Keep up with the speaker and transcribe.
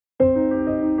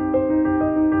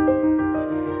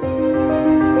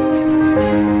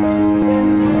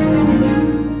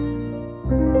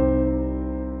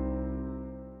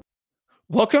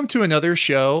Welcome to another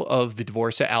show of the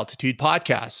Divorce at Altitude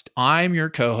podcast. I'm your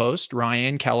co-host,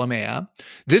 Ryan Kalamaya.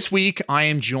 This week, I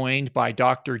am joined by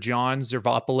Dr. John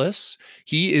Zervopoulos.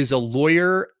 He is a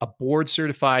lawyer, a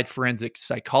board-certified forensic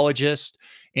psychologist,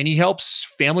 and he helps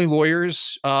family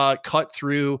lawyers cut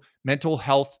through mental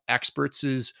health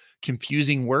experts'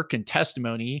 confusing work and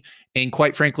testimony, and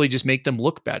quite frankly, just make them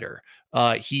look better.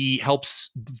 He helps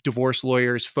divorce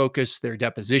lawyers focus their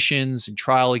depositions and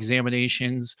trial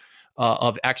examinations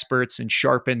of experts and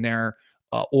sharpen their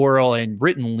oral and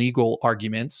written legal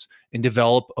arguments and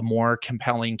develop a more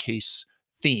compelling case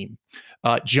theme.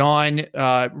 John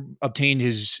obtained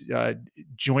his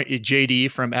joint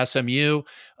JD from SMU.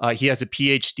 He has a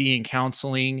PhD in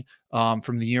counseling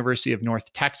from the University of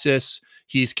North Texas.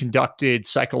 He's conducted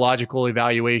psychological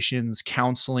evaluations,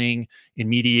 counseling, and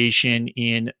mediation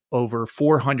in over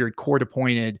 400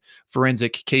 court-appointed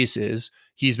forensic cases.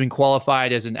 He's been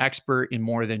qualified as an expert in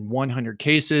more than 100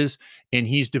 cases, and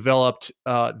he's developed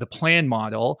the PLAN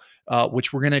model,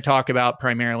 which we're going to talk about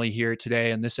primarily here today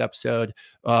in this episode,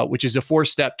 which is a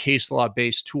 4-step case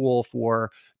law-based tool for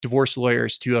divorce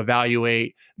lawyers to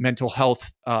evaluate mental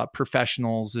health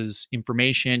professionals'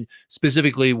 information,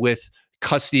 specifically with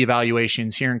custody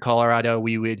evaluations. Here in Colorado,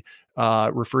 we would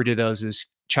refer to those as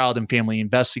Child and Family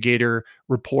Investigator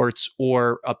reports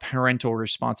or Parental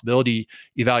Responsibility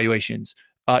Evaluations.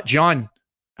 John,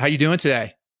 how you doing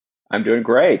today? I'm doing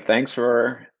great. Thanks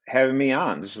for having me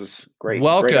on. This was great.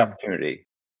 Welcome. Great opportunity.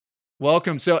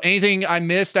 Welcome. So anything I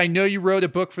missed? I know you wrote a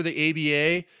book for the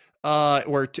ABA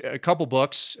or a couple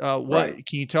books. What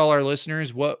can you tell our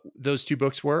listeners what those 2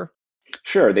 books were?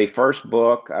 Sure. The first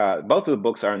book, both of the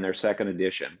books are in their second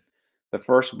edition. The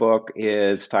first book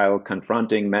is titled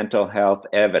Confronting Mental Health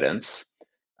Evidence.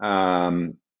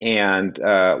 What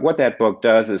that book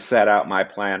does is set out my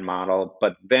PLAN model,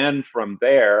 but then from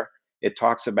there, it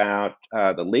talks about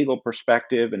the legal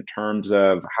perspective in terms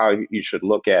of how you should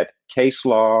look at case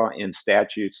law and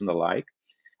statutes and the like.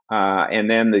 And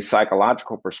then the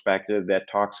psychological perspective that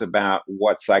talks about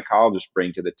what psychologists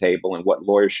bring to the table and what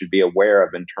lawyers should be aware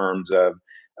of in terms of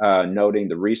noting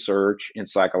the research in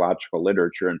psychological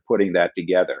literature and putting that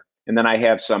together. And then I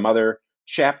have some other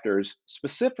chapters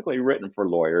specifically written for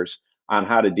lawyers on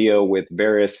how to deal with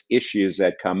various issues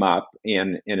that come up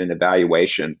in an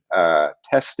evaluation,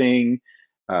 testing,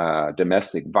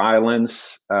 domestic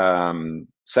violence,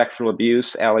 sexual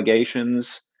abuse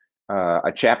allegations,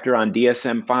 a chapter on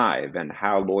DSM-5 and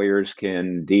how lawyers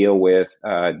can deal with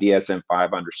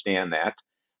DSM-5, understand that.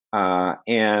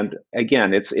 And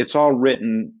again, it's all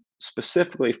written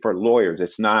specifically for lawyers.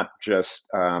 It's not just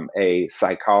a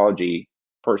psychology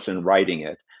person writing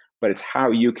it, but it's how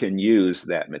you can use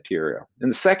that material. And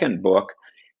the second book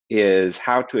is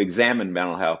How to Examine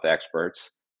Mental Health Experts.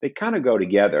 They kind of go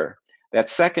together. That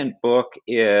second book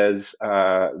is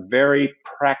very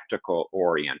practical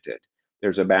oriented.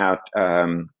 There's about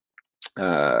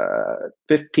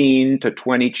 15 to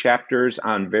 20 chapters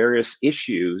on various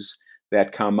issues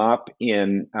that come up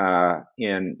in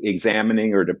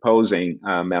examining or deposing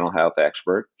a mental health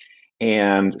expert.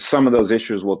 And some of those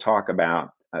issues we'll talk about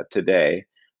today.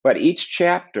 But each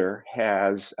chapter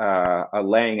has a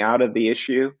laying out of the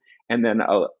issue and then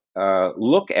a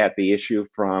look at the issue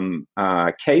from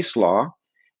case law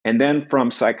and then from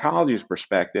psychology's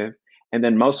perspective. And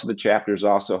then most of the chapters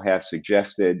also have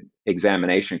suggested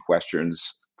examination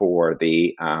questions for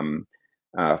the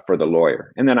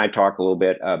lawyer. And then I talk a little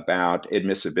bit about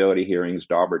admissibility hearings,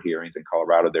 Daubert hearings in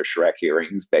Colorado. They're Shrek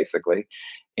hearings, basically,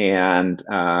 and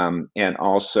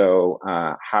also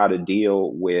how to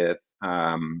deal with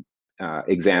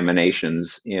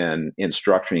examinations in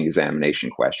structuring examination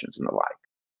questions and the like.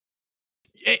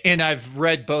 And I've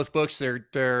read both books. They're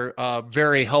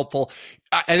very helpful.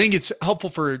 I think it's helpful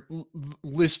for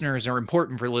listeners, or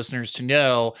important for listeners to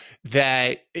know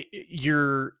that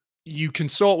you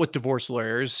consult with divorce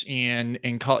lawyers and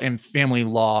family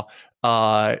law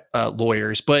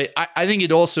lawyers, but I think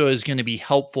it also is going to be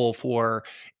helpful for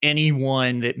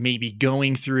anyone that may be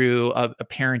going through a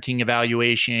parenting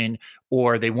evaluation,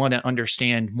 or they want to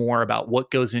understand more about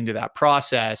what goes into that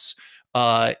process.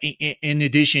 In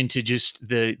addition to just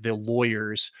the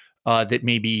lawyers that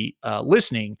may be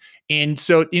listening. And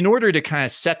so in order to kind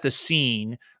of set the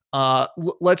scene,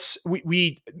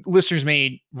 we listeners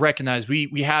may recognize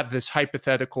we have this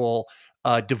hypothetical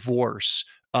divorce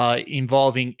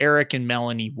involving Eric and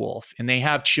Melanie Wolf, and they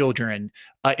have children.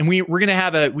 And we're going to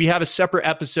have a separate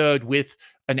episode with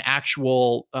an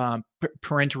actual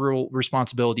parental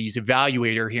responsibilities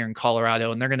evaluator here in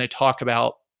Colorado, and they're going to talk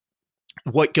about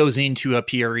what goes into a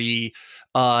PRE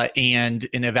and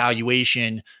an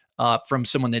evaluation from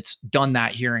someone that's done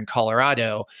that here in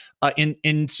Colorado.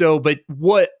 But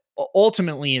what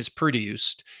ultimately is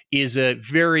produced is a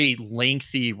very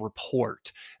lengthy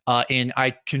report. And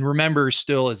I can remember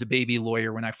still as a baby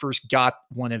lawyer when I first got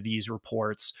one of these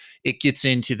reports, it gets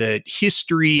into the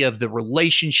history of the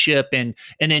relationship, and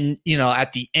then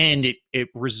at the end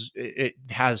it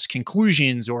has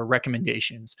conclusions or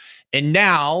recommendations. And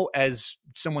now, as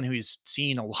someone who's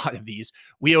seen a lot of these,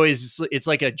 it's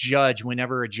like a judge.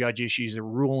 Whenever a judge issues a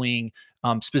ruling,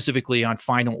 specifically on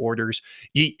final orders,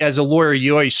 as a lawyer,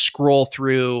 you always scroll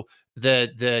through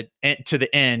the to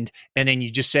the end, and then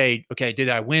you just say, okay, did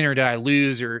I win or did I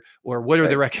lose, or what are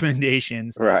the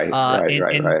recommendations? Right.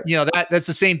 That's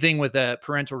the same thing with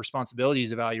parental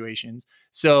responsibilities evaluations.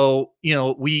 So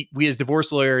we as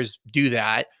divorce lawyers do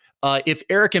that. If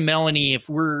Eric and Melanie, if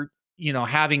we're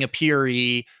having a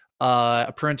PRE,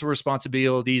 a parental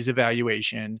responsibilities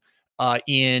evaluation,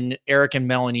 in Eric and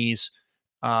Melanie's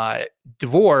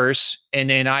divorce, and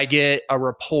then I get a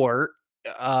report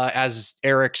as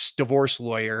Eric's divorce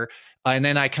lawyer, and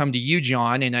then I come to you,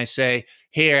 John, and I say,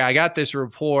 "Hey, I got this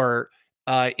report.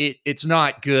 It's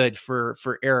not good for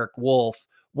Eric Wolf."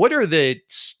 What are the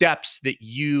steps that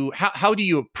how do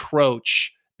you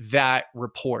approach that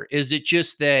report? Is it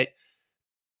just that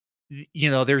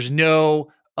there's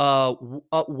no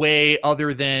way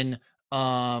other than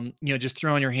just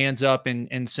throwing your hands up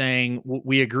and saying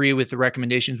we agree with the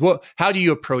recommendations? How do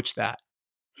you approach that?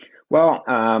 Well,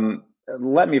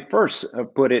 let me first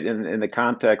put it in the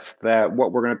context that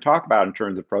what we're going to talk about in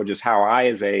terms of approach is how I,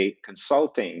 as a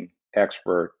consulting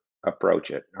expert, approach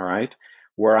it. All right,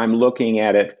 where I'm looking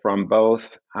at it from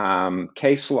both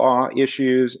case law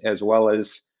issues as well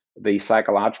as the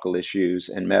psychological issues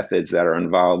and methods that are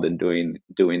involved in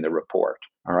doing the report.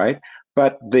 All right,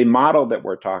 but the model that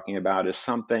we're talking about is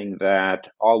something that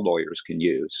all lawyers can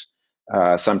use.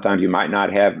 Sometimes you might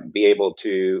not be able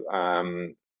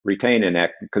to retain a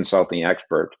consulting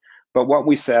expert. But what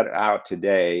we set out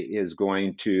today is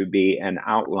going to be an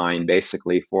outline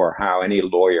basically for how any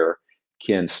lawyer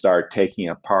can start taking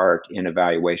apart an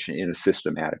evaluation in a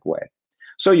systematic way.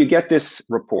 So you get this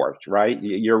report, right?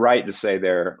 You're right to say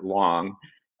they're long.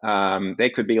 They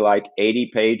could be like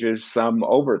 80 pages, some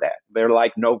over that. They're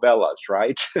like novellas,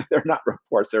 right? They're not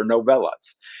reports, they're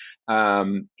novellas.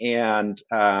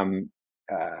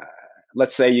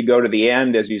 Let's say you go to the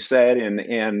end, as you said,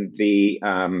 and the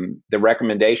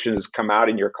recommendations come out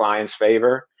in your client's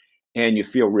favor, and you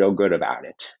feel real good about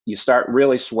it. You start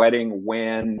really sweating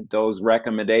when those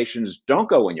recommendations don't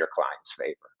go in your client's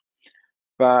favor.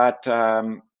 But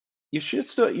you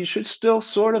should still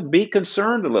sort of be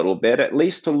concerned a little bit, at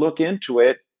least to look into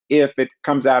it if it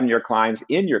comes out in your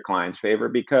client's favor,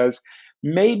 because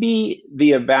maybe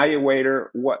the evaluator,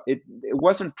 it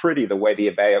wasn't pretty the way the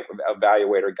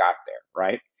evaluator got there,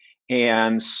 right?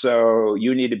 And so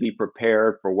you need to be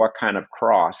prepared for what kind of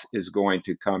cross is going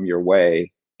to come your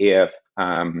way if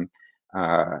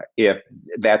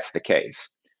that's the case.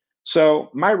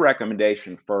 So my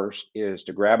recommendation first is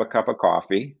to grab a cup of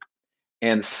coffee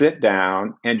and sit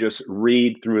down and just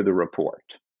read through the report.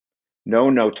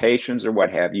 No notations or what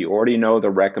have you. You already know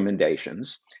the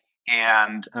recommendations.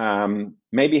 And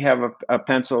maybe have a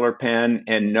pencil or pen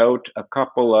and note a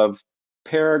couple of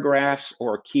paragraphs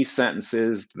or key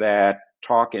sentences that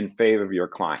talk in favor of your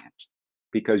client,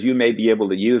 because you may be able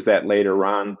to use that later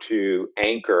on to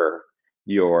anchor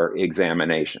your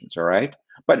examinations, all right?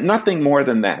 But nothing more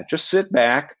than that. Just sit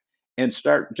back and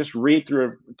just read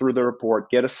through the report,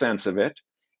 get a sense of it.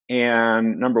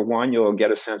 And number one, you'll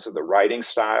get a sense of the writing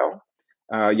style.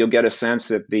 You'll get a sense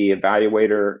that the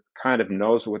evaluator kind of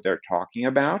knows what they're talking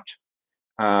about.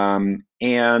 And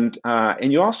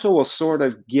you also will sort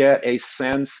of get a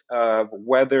sense of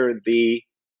whether the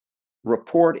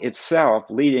report itself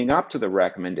leading up to the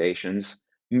recommendations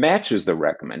matches the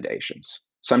recommendations.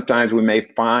 Sometimes we may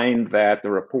find that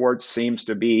the report seems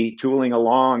to be tooling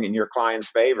along in your client's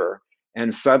favor,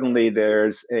 and suddenly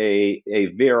there's a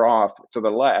veer off to the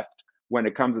left when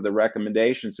it comes to the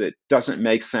recommendations. It doesn't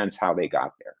make sense how they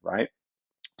got there, right?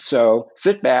 So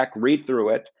sit back, read through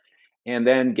it, and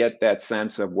then get that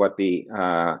sense of what the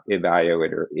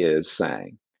evaluator is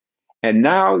saying. And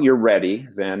now you're ready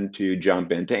then to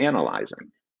jump into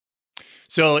analyzing.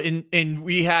 So,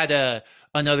 we had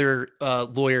another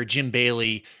lawyer, Jim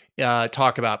Bailey,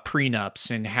 talk about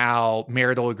prenups and how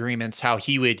marital agreements, how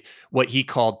what he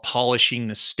called polishing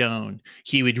the stone.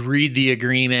 He would read the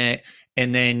agreement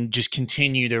and then just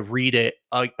continue to read it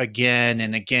again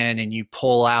and again, and you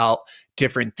pull out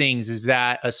different things. Is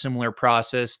that a similar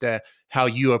process to how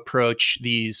you approach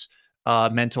these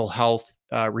mental health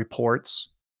reports?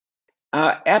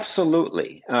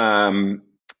 Absolutely.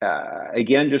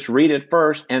 Again, just read it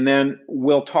first, and then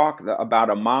we'll talk about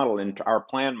a model in our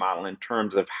plan model in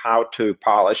terms of how to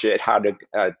polish it, how to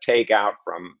take out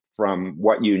from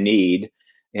what you need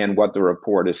and what the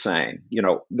report is saying.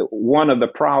 One of the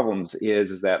problems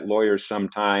is that lawyers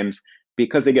sometimes,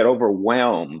 because they get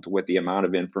overwhelmed with the amount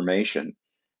of information,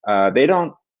 they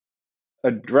don't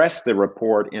address the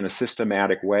report in a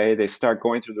systematic way. They start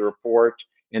going through the report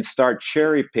and start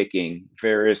cherry picking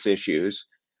various issues,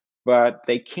 but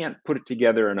they can't put it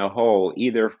together in a whole,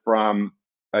 either from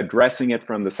addressing it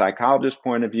from the psychologist's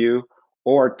point of view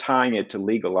or tying it to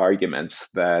legal arguments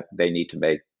that they need to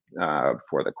make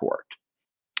for the court.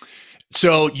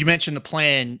 So you mentioned the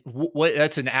plan. What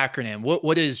that's an acronym.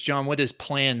 What is, John? What does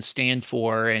plan stand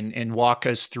for? And walk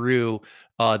us through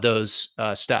those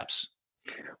steps.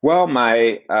 Well,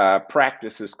 my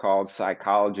practice is called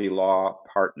PsychologyLaw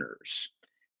Partners.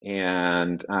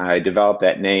 And I developed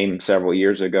that name several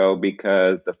years ago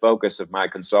because the focus of my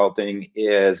consulting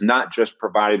is not just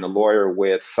providing the lawyer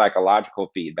with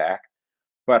psychological feedback,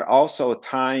 but also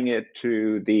tying it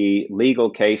to the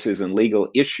legal cases and legal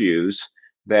issues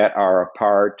that are a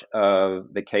part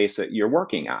of the case that you're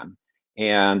working on.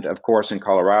 And of course, in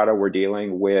Colorado, we're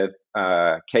dealing with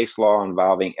case law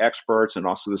involving experts and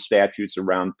also the statutes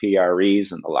around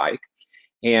PREs and the like.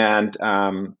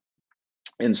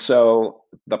 And so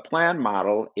the plan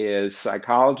model is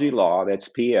psychology law, that's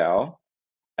PL,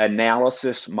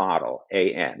 analysis model,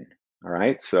 AN. All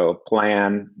right, so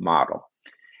plan model.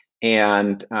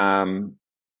 And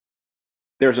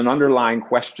there's an underlying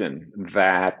question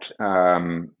that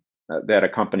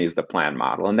accompanies the plan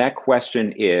model. And that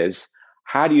question is,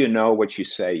 how do you know what you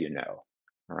say you know?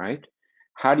 All right.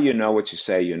 How do you know what you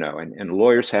say you know? And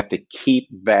lawyers have to keep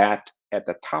that at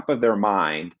the top of their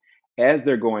mind as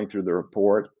they're going through the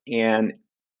report and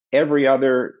every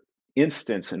other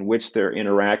instance in which they're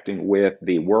interacting with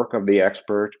the work of the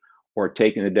expert or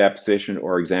taking the deposition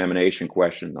or examination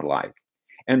question and the like.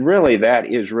 And really,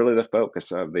 that is really the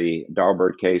focus of the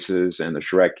Dahlberg cases and the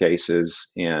Shrek cases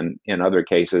and other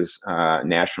cases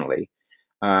nationally.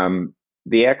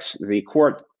 The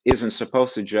court isn't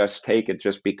supposed to just take it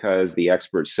just because the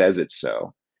expert says it's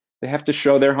so. They have to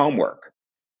show their homework.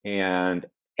 And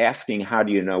asking how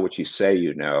do you know what you say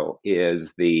you know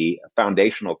is the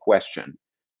foundational question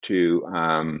to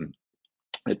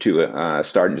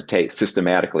starting to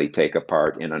systematically take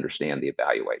apart and understand the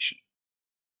evaluation.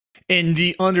 And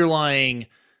the underlying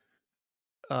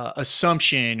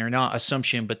assumption, or not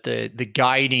assumption, but the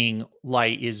guiding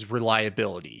light is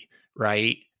reliability,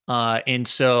 right? And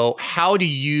so how do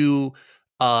you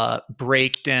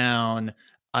break down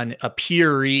a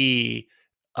PRE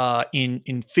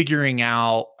in figuring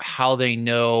out how they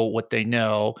know what they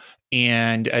know,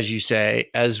 and, as you say,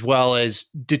 as well as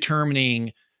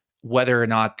determining whether or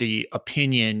not the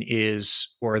opinion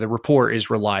is, or the report is,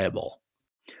 reliable?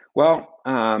 Well,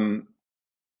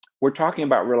 we're talking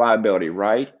about reliability,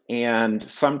 right? And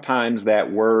sometimes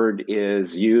that word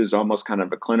is used almost kind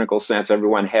of a clinical sense.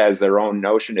 Everyone has their own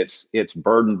notion. It's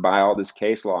burdened by all this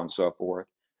case law and so forth.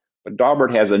 But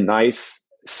Dahlberg has a nice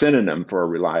synonym for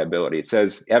reliability. It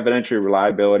says evidentiary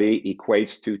reliability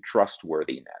equates to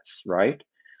trustworthiness, right?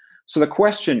 So the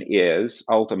question is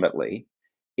ultimately,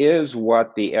 is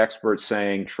what the expert's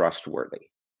saying trustworthy?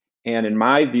 And in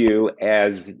my view,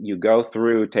 as you go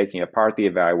through taking apart the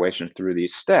evaluation through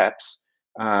these steps,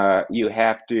 you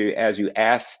have to, as you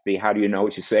ask the how do you know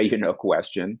what you say you know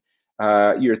question,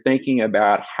 you're thinking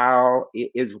about how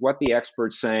is what the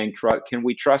expert's saying, can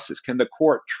we trust this? Can the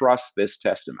court trust this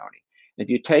testimony? If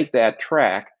you take that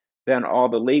track, then all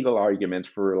the legal arguments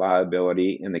for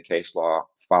reliability in the case law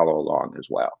follow along as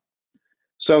well.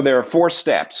 So there are 4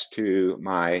 steps to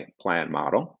my plan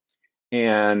model.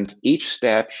 And each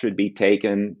step should be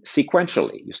taken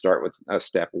sequentially. You start with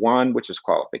step 1, which is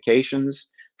qualifications,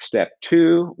 step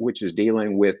 2, which is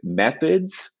dealing with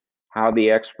methods, how the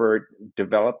expert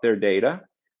developed their data.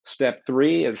 Step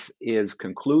 3 is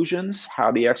conclusions,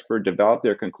 how the expert developed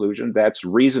their conclusion. That's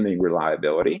reasoning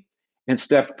reliability. And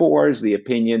step 4 is the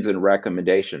opinions and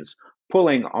recommendations,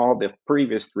 pulling all the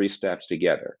previous 3 steps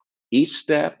together. Each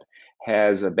step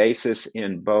has a basis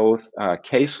in both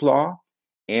case law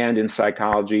and in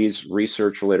psychology's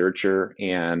research literature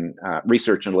and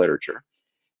research and literature.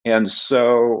 And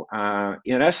so,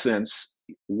 in essence,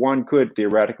 one could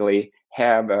theoretically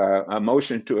have a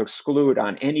motion to exclude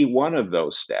on any one of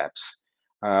those steps.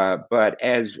 But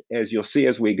as you'll see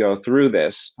as we go through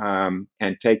this and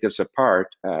take this apart,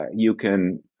 you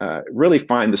can really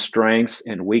find the strengths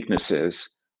and weaknesses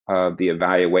of the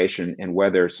evaluation and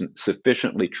whether it's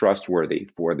sufficiently trustworthy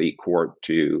for the court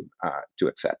to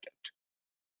accept it.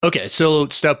 Okay, so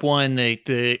step one,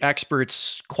 the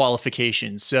expert's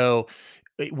qualifications. So,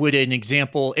 would an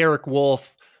example, Eric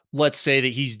Wolf, let's say that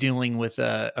he's dealing with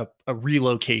a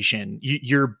relocation.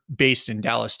 You're based in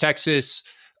Dallas, Texas.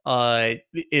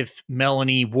 If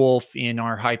Melanie Wolf in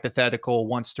our hypothetical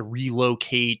wants to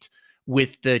relocate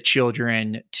with the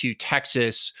children to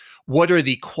Texas, what are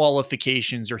the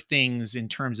qualifications or things in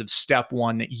terms of step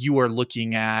one that you are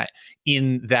looking at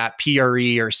in that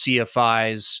PRE or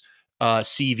CFI's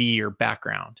CV or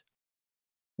background?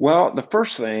 Well, the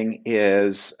first thing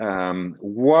is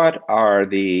what are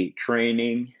the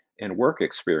training and work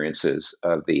experiences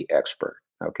of the expert?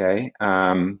 Okay.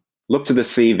 Look to the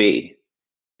CV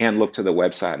and look to the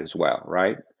website as well,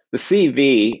 right? The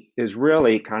CV is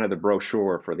really kind of the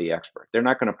brochure for the expert. They're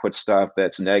not going to put stuff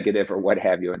that's negative or what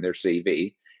have you in their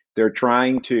CV. They're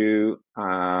trying to,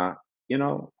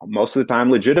 most of the time,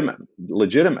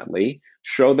 legitimately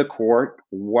show the court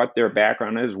what their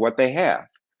background is, what they have.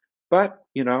 But,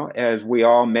 as we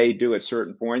all may do at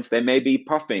certain points, they may be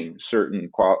puffing certain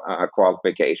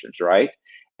qualifications, right?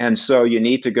 And so you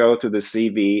need to go to the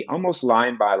CV almost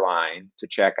line by line to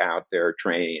check out their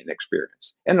training and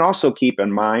experience. And also keep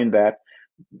in mind that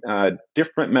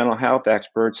different mental health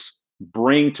experts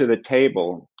bring to the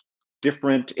table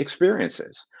different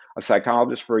experiences. A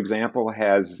psychologist, for example,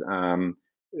 has done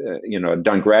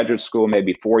graduate school,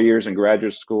 maybe 4 years in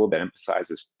graduate school that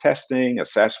emphasizes testing,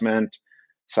 assessment,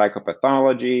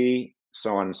 psychopathology,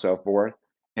 so on and so forth,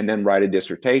 and then write a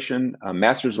dissertation. A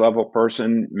master's level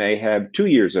person may have 2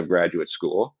 years of graduate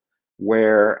school,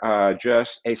 where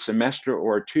just a semester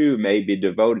or two may be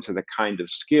devoted to the kind of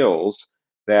skills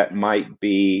that might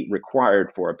be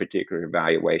required for a particular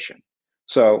evaluation.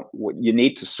 So you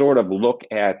need to sort of look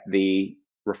at the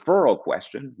referral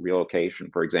question, relocation,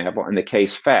 for example, and the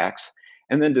case facts,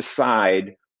 and then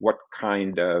decide what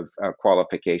kind of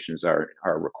qualifications are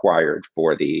required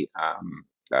for the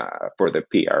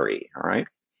PRE. All right.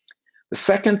 The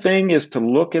second thing is to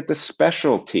look at the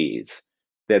specialties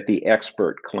that the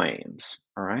expert claims.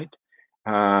 All right.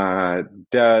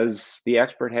 Does the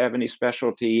expert have any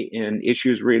specialty in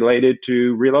issues related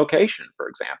to relocation, for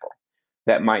example?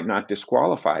 That might not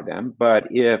disqualify them, but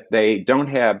if they don't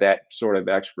have that sort of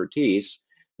expertise,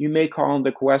 you may call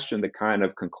into question the kind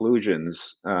of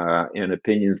conclusions and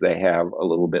opinions they have a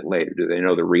little bit later. Do they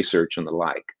know the research and the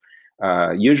like?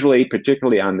 Usually,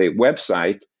 particularly on the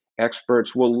website,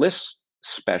 experts will list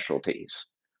specialties.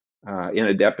 In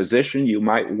a deposition, you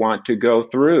might want to go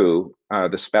through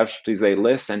the specialties they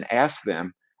list and ask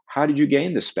them, how did you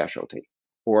gain this specialty?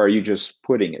 Or are you just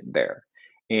putting it there?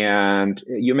 And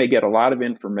you may get a lot of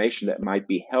information that might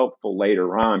be helpful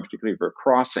later on, particularly for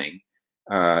crossing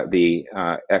the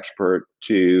expert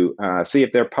to see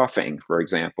if they're puffing, for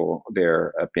example,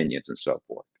 their opinions and so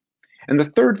forth. And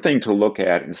the third thing to look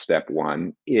at in step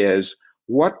one is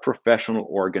what professional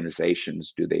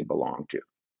organizations do they belong to?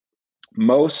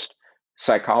 Most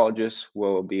psychologists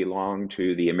will belong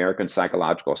to the American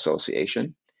Psychological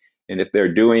Association. And if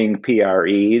they're doing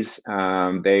PREs,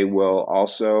 they will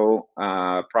also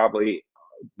probably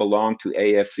belong to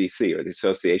AFCC, or the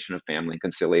Association of Family and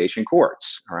Conciliation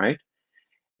Courts. All right.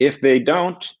 If they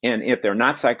don't, and if they're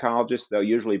not psychologists, they'll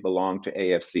usually belong to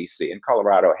AFCC. And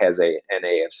Colorado has an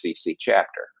AFCC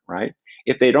chapter, right?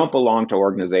 If they don't belong to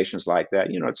organizations like that,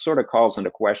 it sort of calls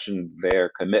into question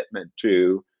their commitment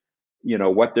to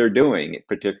what they're doing,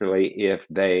 particularly if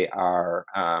they are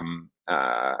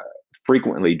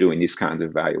frequently doing these kinds of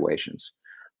evaluations.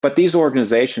 But these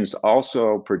organizations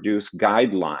also produce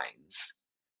guidelines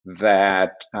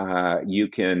that you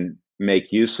can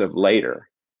make use of later.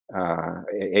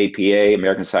 APA,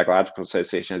 American Psychological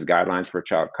Association, has guidelines for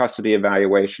child custody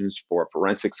evaluations, for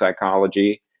forensic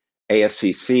psychology.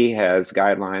 AFCC has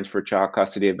guidelines for child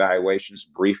custody evaluations,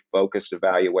 brief focused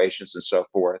evaluations, and so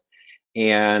forth.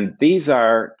 And these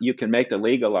are, you can make the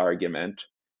legal argument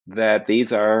that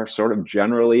these are sort of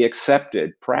generally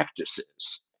accepted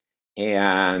practices.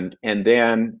 And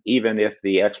then even if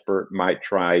the expert might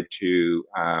try to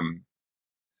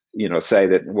say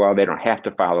that, well, they don't have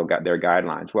to follow their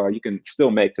guidelines, well, you can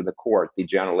still make to the court the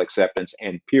general acceptance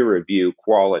and peer review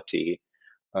quality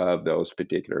of those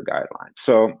particular guidelines.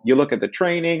 So you look at the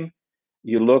training,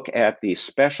 you look at the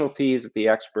specialties that the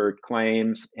expert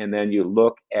claims, and then you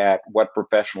look at what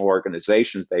professional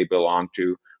organizations they belong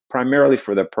to, primarily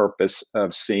for the purpose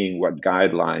of seeing what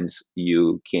guidelines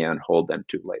you can hold them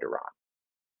to later on.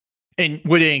 And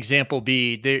would an example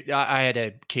be there? I had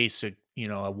a case of,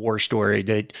 a war story,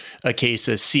 that a case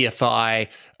of CFI,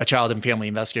 a child and family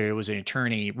investigator, was an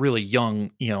attorney, really young,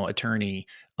 attorney.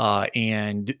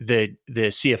 And the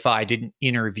CFI didn't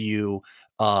interview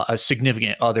a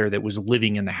significant other that was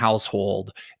living in the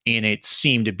household, and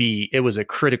it was a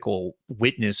critical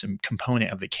witness and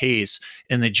component of the case,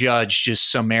 and the judge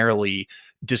just summarily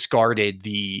discarded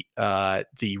the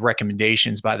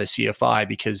recommendations by the CFI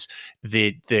because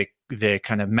the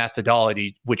kind of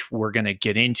methodology, which we're going to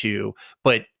get into.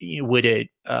 But would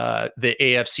the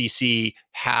AFCC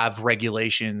have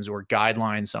regulations or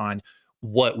guidelines on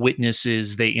what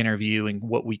witnesses they interview and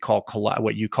what you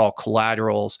call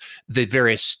collaterals, the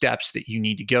various steps that you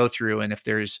need to go through, and if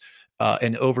there's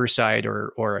an oversight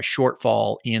or a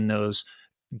shortfall in those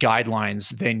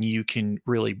guidelines, then you can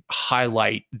really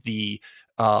highlight the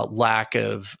lack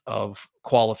of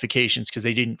qualifications because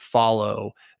they didn't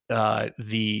follow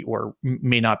or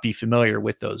may not be familiar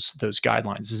with those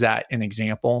guidelines. Is that an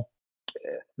example?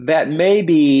 That may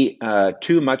be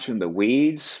too much in the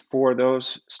weeds for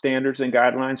those standards and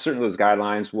guidelines. Certainly, those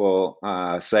guidelines will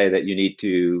say that you need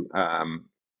to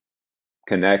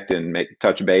connect and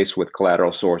touch base with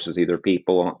collateral sources, either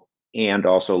people and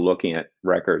also looking at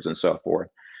records and so forth.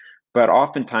 But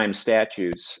oftentimes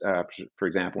statutes, for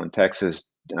example, in Texas,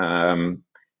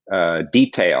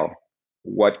 detail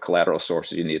what collateral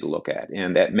sources you need to look at.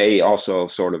 And that may also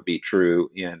sort of be true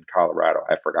in Colorado.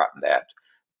 I've forgotten that.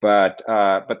 But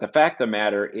the fact of the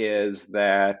matter is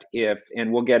that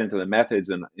and we'll get into the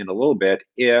methods in a little bit,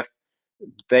 if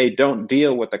they don't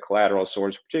deal with the collateral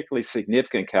source, particularly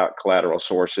significant collateral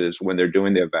sources when they're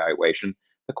doing the evaluation,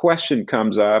 the question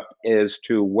comes up as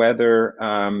to whether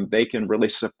they can really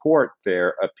support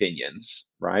their opinions,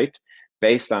 right?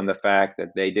 Based on the fact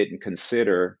that they didn't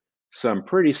consider some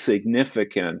pretty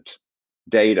significant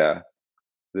data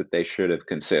that they should have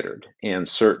considered. And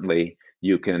certainly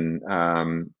you can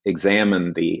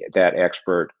examine that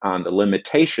expert on the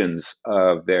limitations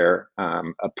of their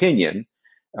opinion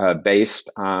based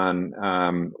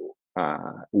on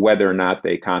whether or not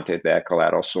they contact that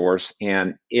collateral source,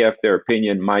 and if their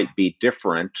opinion might be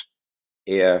different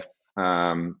if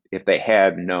they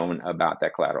had known about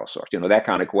that collateral source. That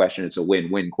kind of question is a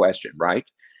win-win question, right?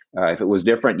 If it was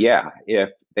different, yeah. If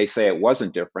they say it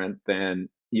wasn't different, then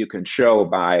you can show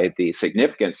by the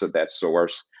significance of that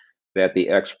source that the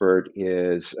expert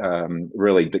is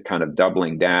really kind of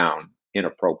doubling down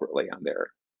inappropriately on their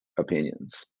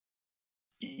opinions.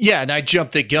 Yeah, and I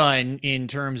jumped the gun in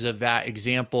terms of that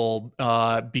example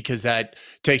because that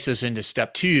takes us into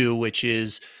step 2, which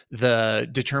is the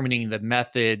determining the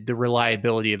method, the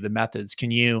reliability of the methods.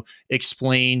 Can you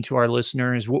explain to our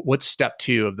listeners what's step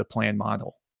 2 of the plan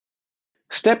model?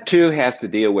 Step 2 has to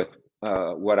deal with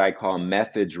what I call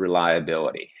methods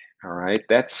reliability. All right,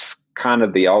 that's kind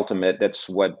of the ultimate. That's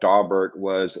what Daubert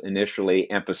was initially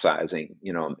emphasizing.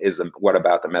 What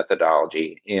about the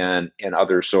methodology and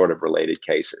other sort of related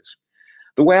cases?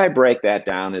 The way I break that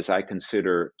down is I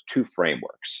consider 2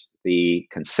 frameworks. The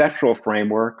conceptual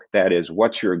framework, that is,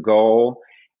 what's your goal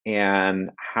and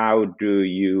how do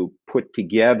you put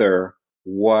together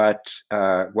what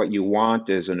you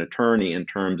want as an attorney in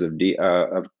terms of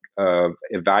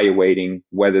evaluating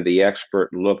whether the expert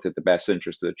looked at the best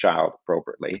interest of the child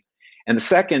appropriately. And the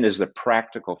second is the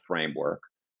practical framework,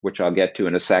 which I'll get to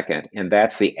in a second, and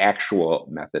that's the actual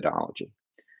methodology.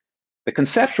 The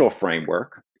conceptual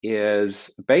framework is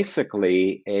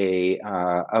basically a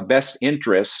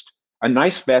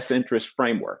nice best interest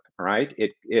framework. All right,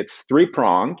 it's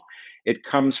 3-pronged. It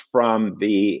comes from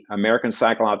the American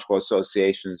Psychological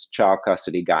Association's child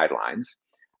custody guidelines,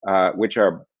 which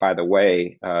are, by the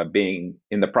way, being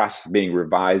in the process of being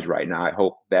revised right now. I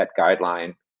hope that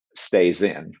guideline stays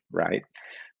in, right?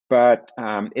 But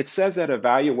it says that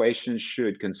evaluations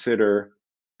should consider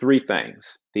 3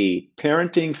 things: the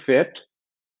parenting fit,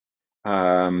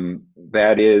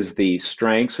 that is the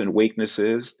strengths and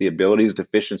weaknesses, the abilities,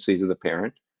 deficiencies of the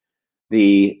parent,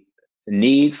 the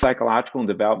needs, psychological and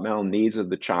developmental needs of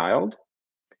the child,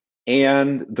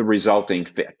 and the resulting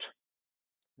fit.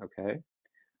 Okay.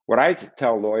 What I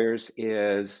tell lawyers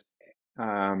is,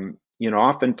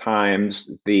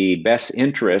 oftentimes the best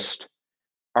interest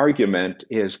argument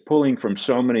is pulling from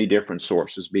so many different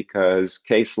sources because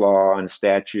case law and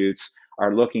statutes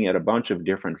are looking at a bunch of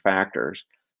different factors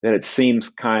that it seems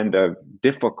kind of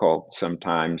difficult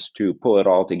sometimes to pull it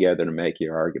all together to make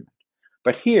your argument.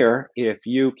 But here, if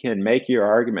you can make your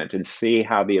argument and see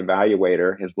how the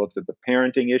evaluator has looked at the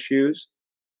parenting issues,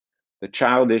 the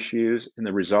child issues, and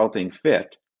the resulting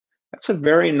fit, that's a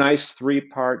very nice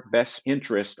 3-part best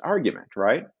interest argument,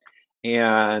 right?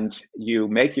 And you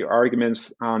make your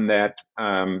arguments on that,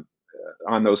 on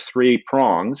those 3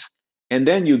 prongs, and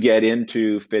then you get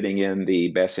into fitting in the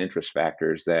best interest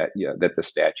factors that the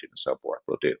statute and so forth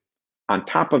will do. On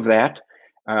top of that,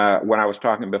 when I was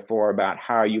talking before about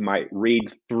how you might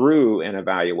read through an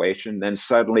evaluation, then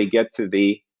suddenly get to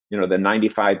the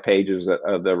 95 pages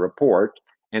of the report,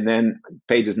 and then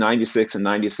pages 96 and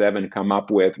 97 come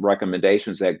up with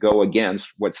recommendations that go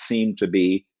against what seemed to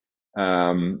be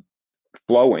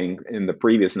flowing in the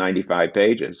previous 95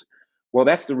 pages. Well,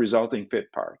 that's the resulting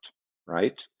fit part,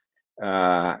 right?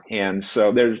 And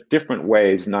so there's different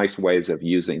ways, nice ways of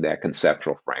using that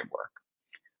conceptual framework.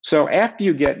 So after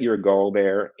you get your goal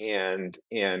there and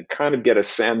kind of get a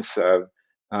sense of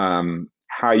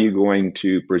how you're going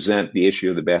to present the issue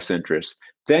of the best interest,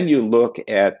 then you look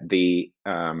at the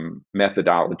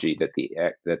methodology that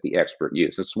the expert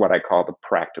used. This is what I call the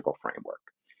practical framework.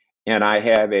 And I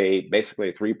have basically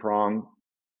a three-prong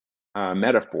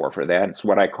metaphor for that. It's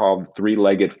what I call the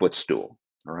three-legged footstool.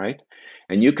 All right,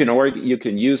 and you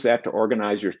can use that to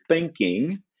organize your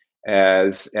thinking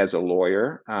as a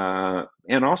lawyer,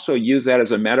 and also use that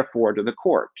as a metaphor to the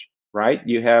court. Right,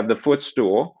 you have the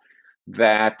footstool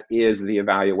that is the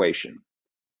evaluation,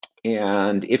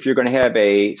 and if you're going to have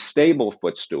a stable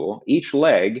footstool, each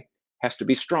leg has to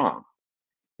be strong.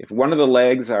 If one of the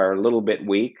legs are a little bit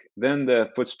weak, then the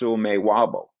footstool may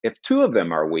wobble. If two of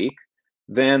them are weak,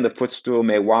 then the footstool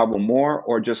may wobble more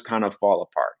or just kind of fall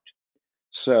apart.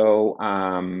 So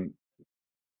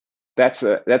that's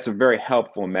a very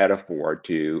helpful metaphor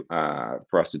to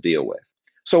for us to deal with.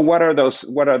 So what are those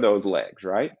legs,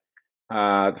 right?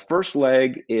 The first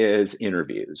leg is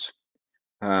interviews.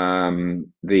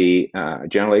 The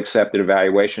generally accepted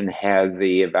evaluation has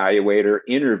the evaluator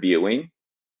interviewing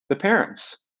the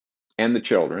parents and the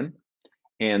children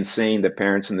and seeing the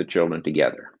parents and the children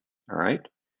together. All right.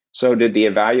 So did the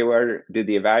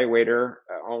evaluator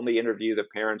only interview the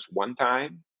parents one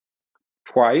time,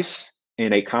 twice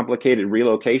in a complicated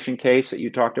relocation case that you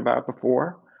talked about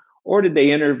before? Or did they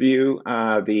interview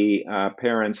the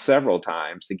parents several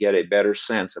times to get a better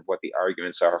sense of what the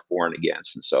arguments are for and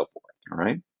against and so forth? All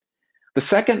right. The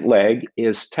second leg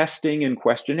is testing and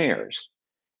questionnaires.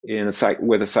 If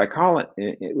a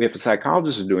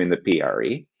psychologist is doing the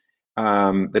PRE,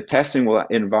 the testing will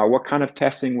involve what kind of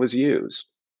testing was used,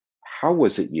 how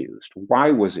was it used, why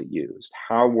was it used,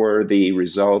 how were the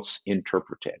results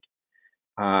interpreted.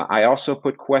 I also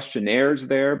put questionnaires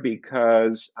there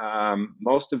because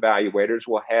most evaluators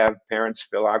will have parents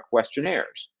fill out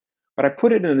questionnaires, but I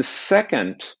put it in the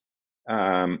second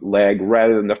leg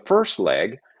rather than the first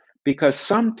leg, because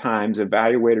sometimes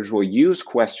evaluators will use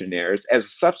questionnaires as a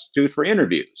substitute for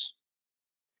interviews.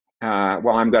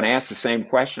 Well, I'm going to ask the same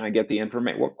question, I get the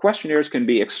information. Well, questionnaires can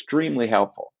be extremely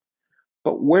helpful,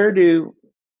 but where do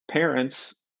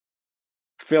parents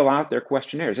fill out their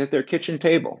questionnaires? At their kitchen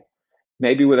table,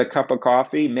 maybe with a cup of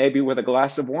coffee, maybe with a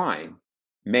glass of wine,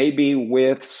 maybe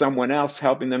with someone else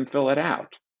helping them fill it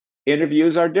out.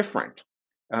 Interviews are different.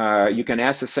 You can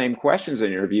ask the same questions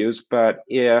in interviews, but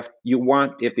if the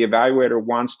evaluator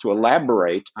wants to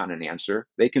elaborate on an answer,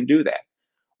 they can do that.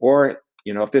 Or,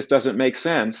 if this doesn't make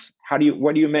sense,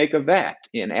 what do you make of that?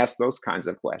 And ask those kinds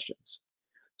of questions.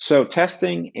 So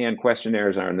testing and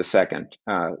questionnaires are in the second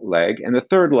leg. And the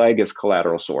third leg is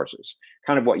collateral sources,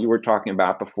 kind of what you were talking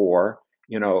about before.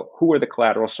 Who are the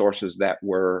collateral sources that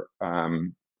were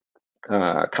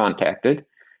contacted?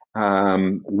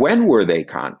 When were they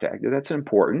contacted? That's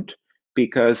important,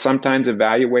 because sometimes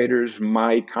evaluators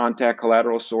might contact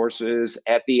collateral sources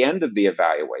at the end of the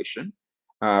evaluation,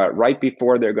 right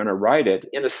before they're going to write it.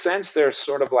 In a sense, they're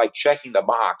sort of like checking the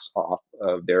box off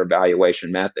of their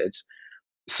evaluation methods.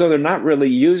 So they're not really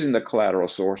using the collateral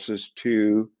sources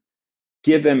to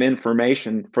give them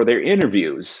information for their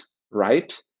interviews,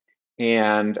 right?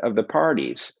 And of the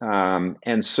parties.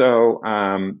 And so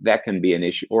that can be an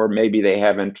issue. Or maybe they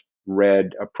haven't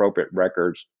read appropriate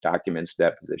records, documents,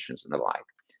 depositions, and the like.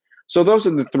 So those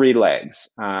are the three legs.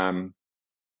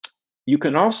 You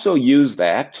can also use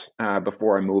that,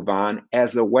 before I move on,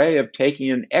 as a way of taking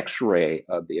an x-ray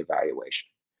of the evaluation.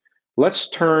 Let's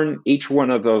turn each one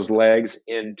of those legs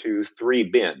into three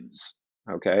bins,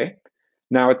 okay?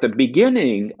 Now, at the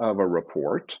beginning of a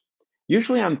report,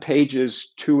 usually on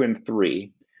pages 2 and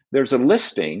 3, there's a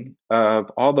listing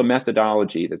of all the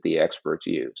methodology that the experts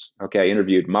use. Okay,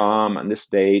 interviewed mom on this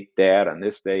date, dad on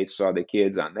this date, saw the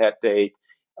kids on that date,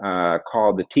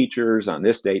 called the teachers on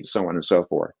this date, so on and so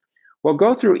forth. Well,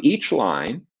 go through each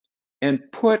line and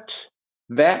put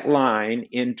that line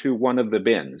into one of the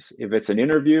bins. If it's an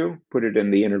interview, put it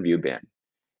in the interview bin.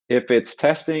 If it's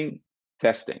testing,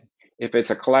 testing. If it's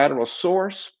a collateral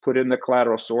source, put it in the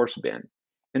collateral source bin.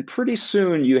 And pretty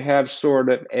soon you have sort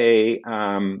of a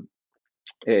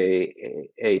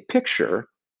picture,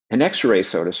 an x-ray,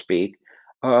 so to speak,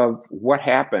 of what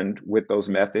happened with those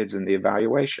methods in the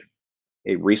evaluation.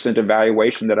 A recent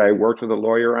evaluation that I worked with a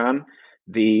lawyer on,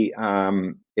 the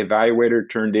evaluator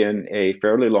turned in a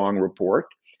fairly long report,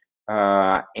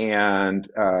 and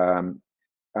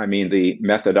I mean, the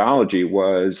methodology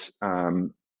was,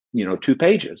 2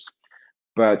 pages,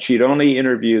 but she'd only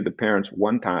interviewed the parents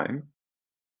one time.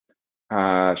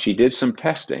 She did some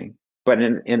testing, but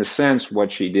in a sense,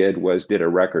 what she did a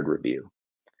record review,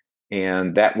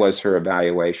 and that was her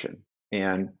evaluation.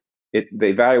 And the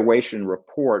evaluation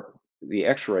report, the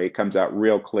X-ray comes out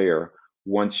real clear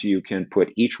once you can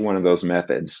put each one of those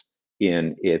methods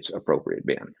in its appropriate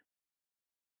bin.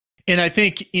 And I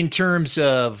think in terms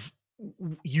of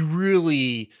you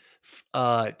really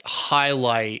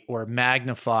highlight or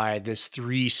magnify this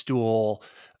three stool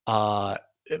uh,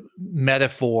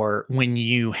 metaphor when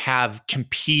you have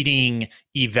competing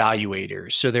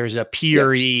evaluators. So there's a Yes,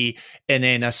 PRE and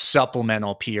then a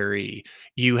supplemental PRE.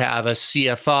 You have a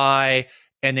CFI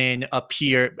and then a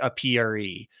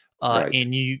PRE. right.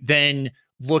 And you then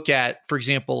look at, for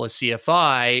example, a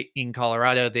CFI in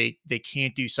Colorado, they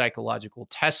can't do psychological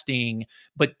testing,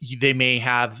 but they may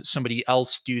have somebody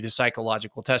else do the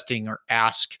psychological testing or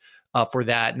ask for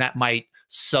that, and that might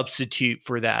substitute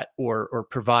for that or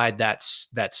provide that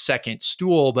second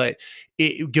stool. But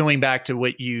going back to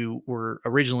what you were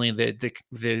originally,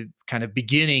 the kind of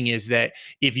beginning is that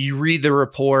if you read the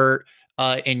report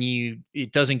and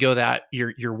it doesn't go that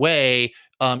your way,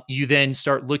 you then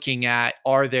start looking at,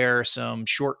 are there some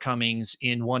shortcomings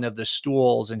in one of the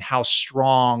stools and how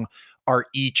strong are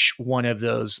each one of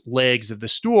those legs of the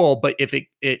stool? But if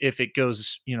it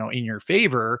goes, in your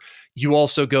favor, you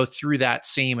also go through that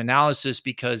same analysis,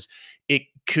 because it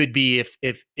could be,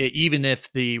 if even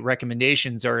if the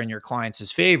recommendations are in your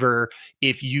client's favor,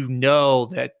 if you know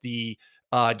that they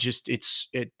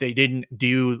didn't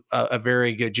do a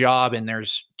very good job and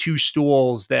there's two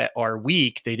stools that are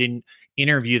weak, they didn't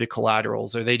interview the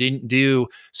collaterals or they didn't do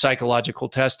psychological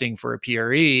testing for a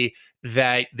PRE,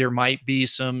 that there might be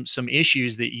some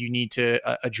issues that you need to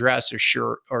address or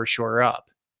shore up.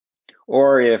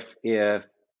 Or if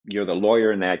you're the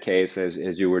lawyer in that case, as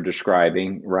you were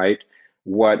describing, right?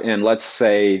 And let's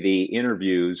say the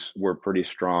interviews were pretty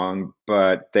strong,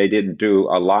 but they didn't do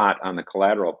a lot on the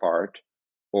collateral part,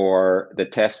 or the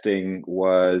testing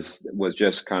was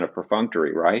just kind of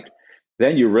perfunctory, right?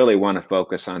 Then you really want to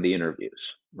focus on the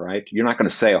interviews, right? You're not going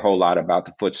to say a whole lot about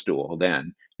the footstool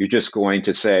then. You're just going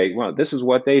to say, well, this is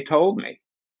what they told me.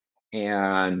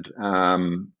 And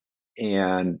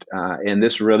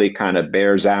this really kind of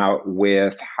bears out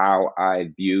with how I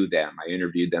view them. I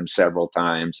interviewed them several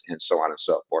times, and so on and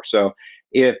so forth. So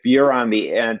if you're on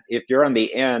the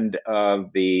end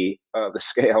of the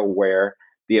scale where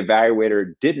the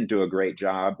evaluator didn't do a great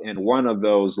job, and one of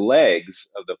those legs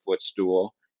of the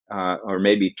footstool, or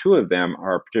maybe two of them,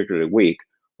 are particularly weak,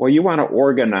 well, you want to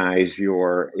organize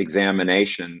your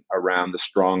examination around the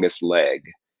strongest leg,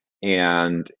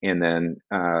 and then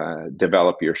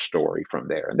develop your story from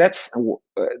there. And that's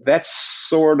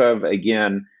sort of,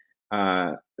 again,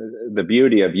 the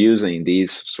beauty of using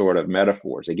these sort of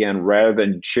metaphors. Again, rather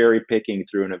than cherry picking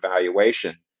through an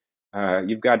evaluation,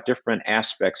 you've got different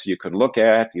aspects you can look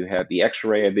at. You have the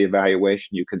X-ray of the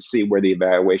evaluation. You can see where the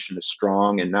evaluation is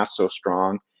strong and not so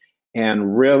strong,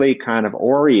 and really kind of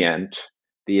orient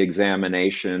the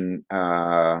examination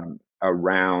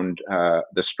around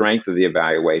the strength of the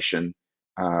evaluation,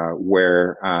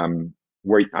 where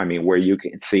you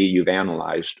can see you've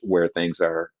analyzed where things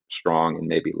are strong and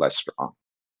maybe less strong.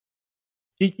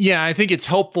 Yeah, I think it's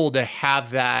helpful to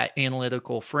have that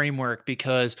analytical framework,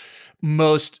 because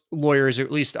most lawyers, or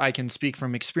at least I can speak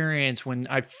from experience, when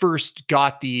I first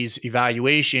got these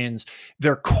evaluations,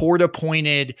 they're court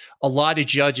appointed. A lot of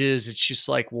judges, it's just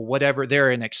like, well, whatever, they're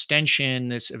an extension,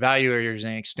 this evaluator is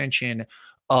an extension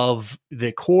of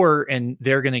the court, and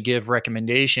they're going to give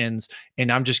recommendations,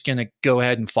 and I'm just going to go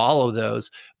ahead and follow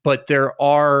those. But there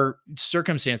are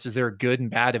circumstances, there are good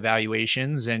and bad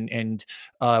evaluations, and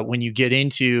when you get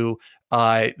into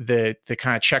the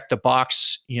kind of check the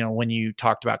box, when you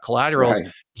talked about collaterals,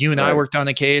 Right, you and I right, worked on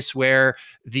a case where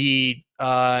the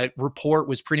report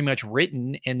was pretty much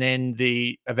written, and then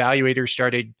the evaluator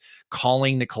started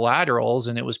calling the collaterals,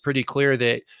 and it was pretty clear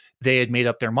that they had made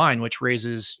up their mind, which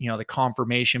raises, the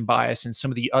confirmation bias and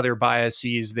some of the other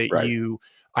biases that right. you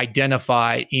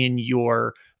identify in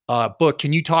your book.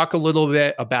 Can you talk a little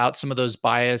bit about some of those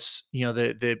bias,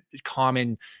 the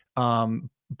common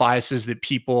biases that Well,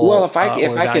 people if or I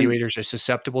can, evaluators are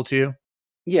susceptible to?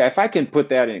 yeah, if I can put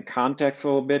that in context a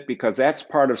little bit, because that's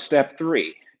part of step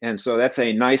 3. And so that's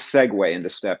a nice segue into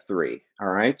step 3. All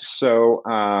right. So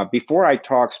before I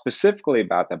talk specifically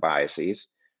about the biases,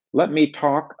 let me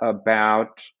talk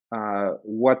about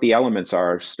what the elements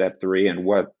are of step 3 and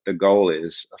what the goal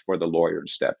is for the lawyer in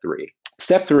step 3.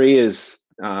 Step 3 is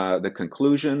the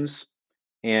conclusions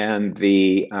and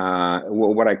the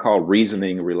what I call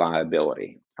reasoning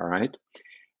reliability. All right.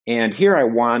 And here I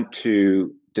want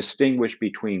to distinguish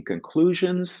between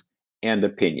conclusions and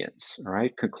opinions. All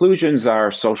right. Conclusions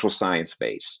are social science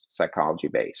based, psychology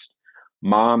based.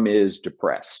 Mom is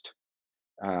depressed.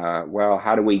 Well,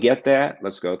 how do we get that?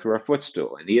 Let's go through her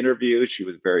footstool. In the interview, she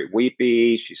was very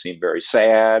weepy. She seemed very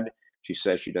sad. She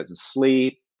says she doesn't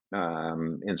sleep,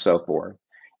 and so forth.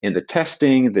 In the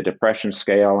testing, the depression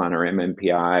scale on her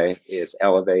MMPI is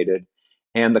elevated.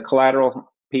 And the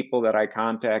collateral people that I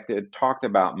contacted talked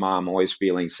about mom always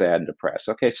feeling sad and depressed.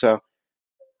 Okay, so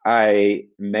I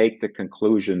make the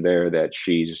conclusion there that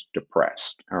she's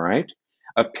depressed. All right.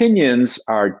 Opinions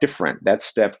are different. That's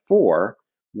step 4,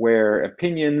 where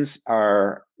opinions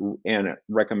are and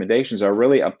recommendations are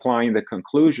really applying the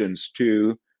conclusions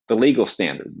to the legal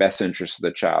standard, best interest of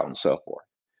the child, and so forth.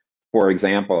 For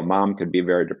example, a mom could be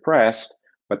very depressed,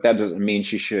 but that doesn't mean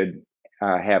she should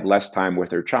have less time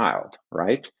with her child,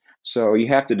 right? So you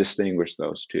have to distinguish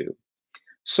those two.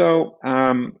 So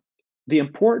the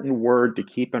important word to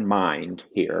keep in mind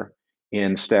here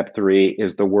in step 3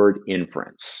 is the word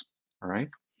inference. All right.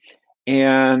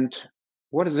 And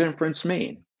what does inference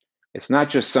mean? It's not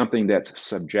just something that's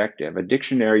subjective. A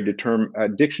dictionary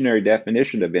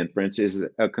definition of inference is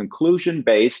a conclusion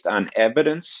based on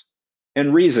evidence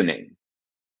and reasoning.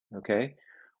 Okay.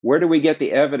 Where do we get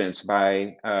the evidence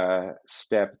by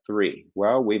step 3?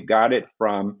 Well, we've got it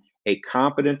from a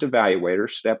competent evaluator,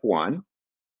 step 1,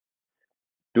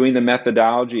 doing the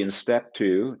methodology in step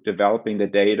 2, developing the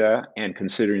data and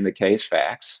considering the case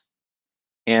facts.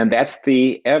 And that's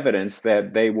the evidence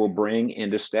that they will bring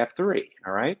into step 3.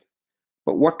 All right.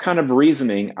 But what kind of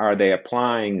reasoning are they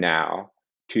applying now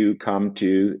to come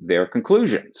to their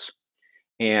conclusions?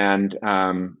 And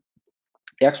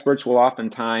experts will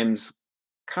oftentimes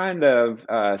kind of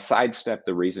sidestep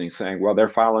the reasoning, saying, well, they're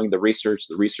following the research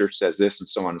says this, and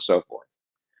so on and so forth.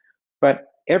 But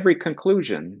every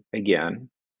conclusion, again,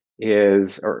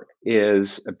 is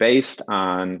based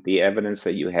on the evidence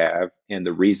that you have and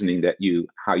the reasoning that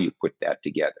how you put that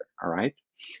together. All right.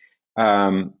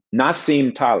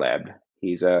 Nassim Taleb,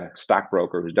 he's a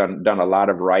stockbroker who's done a lot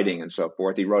of writing and so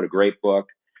forth. He wrote a great book.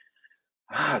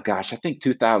 I think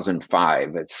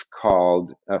 2005. It's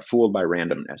called "Fooled by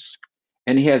Randomness,"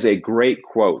 and he has a great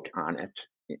quote on it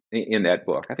in that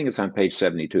book. I think it's on page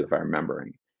 72, if I'm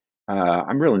remembering.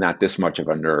 I'm really not this much of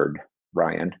a nerd,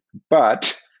 Ryan,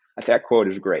 but that quote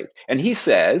is great. And he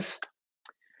says,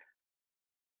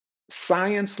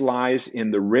 science lies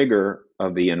in the rigor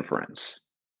of the inference.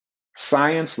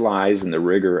 Science lies in the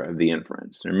rigor of the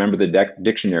inference. Remember the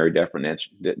dictionary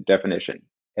definition,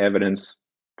 evidence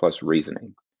plus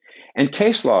reasoning. And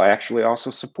case law actually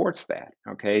also supports that.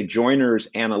 Okay, Joyner's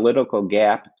analytical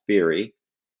gap theory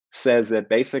says that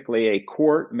basically a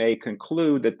court may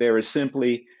conclude that there is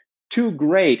simply too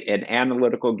great an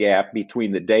analytical gap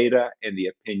between the data and the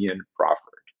opinion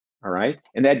proffered. All right.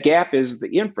 And that gap is the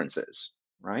inferences,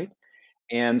 right?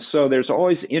 And so there's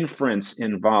always inference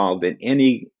involved in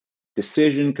any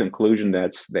decision conclusion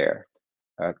that's there.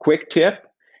 A quick tip,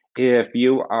 if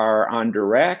you are on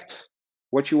direct,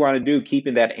 what you want to do,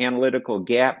 keeping that analytical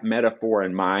gap metaphor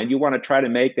in mind, you want to try to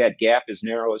make that gap as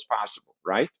narrow as possible,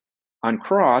 right? On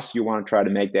cross, you want to try to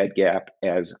make that gap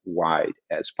as wide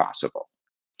as possible.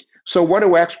 So what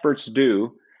do experts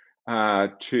do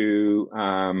to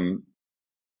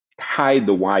hide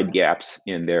the wide gaps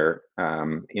in their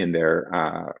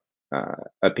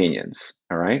opinions?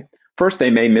 All right. First,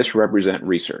 they may misrepresent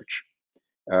research.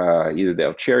 Either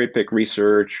they'll cherry pick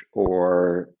research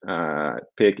or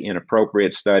pick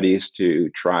inappropriate studies to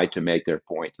try to make their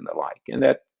point and the like, and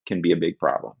that can be a big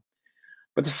problem.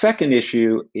 But the second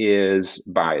issue is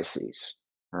biases.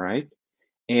 All right.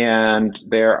 And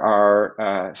there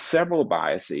are several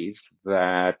biases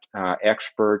that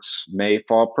experts may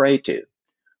fall prey to.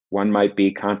 One might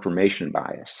be confirmation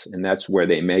bias, and that's where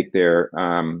they make their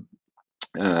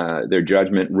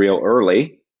judgment real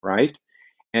early, right?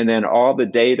 And then all the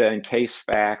data and case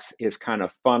facts is kind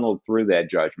of funneled through that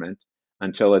judgment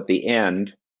until at the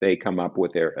end they come up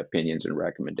with their opinions and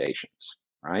recommendations,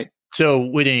 right? So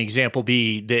would an example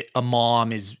be that a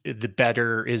mom is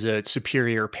a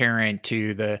superior parent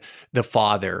to the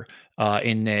father,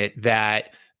 in that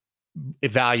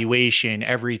evaluation,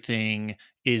 everything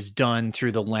is done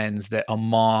through the lens that a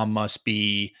mom must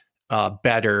be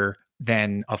better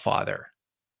than a father?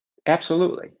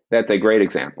 Absolutely. That's a great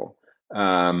example.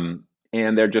 Um,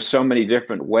 and there are just so many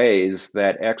different ways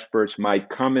that experts might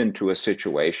come into a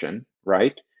situation,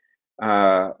 right?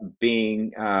 uh,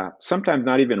 being sometimes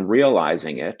not even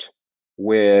realizing it,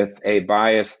 with a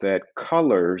bias that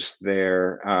colors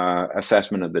their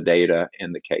assessment of the data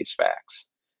and the case facts.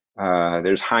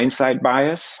 There's hindsight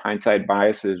bias. Hindsight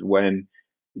bias is when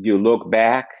you look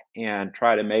back and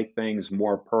try to make things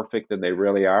more perfect than they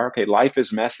really are. Okay, life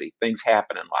is messy. Things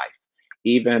happen in life,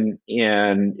 even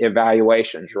in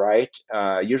evaluations, right?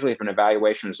 Usually, if an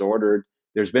evaluation is ordered,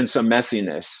 there's been some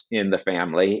messiness in the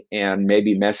family, and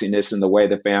maybe messiness in the way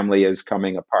the family is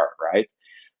coming apart, right?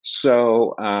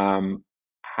 So,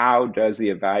 how does the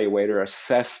evaluator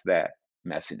assess that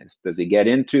messiness? Does he get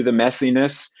into the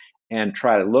messiness and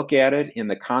try to look at it in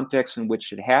the context in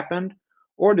which it happened?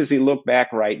 Or does he look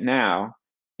back right now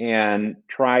and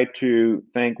try to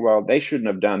think, well, they shouldn't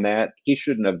have done that, he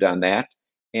shouldn't have done that?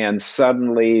 And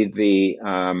suddenly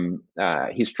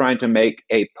he's trying to make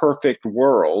a perfect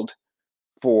world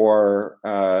for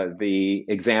the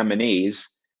examinees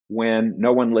when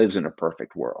no one lives in a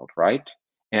perfect world, right?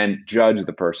 And judge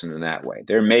the person in that way.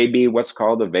 There may be what's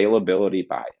called availability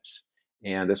bias,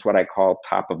 and that's what I call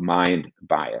top of mind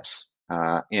bias.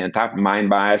 And top of mind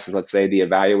bias is, let's say, the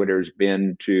evaluator's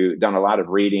done a lot of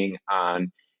reading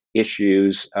on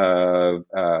issues of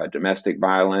domestic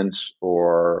violence,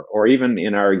 or even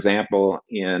in our example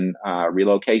in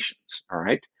relocations. All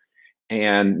right,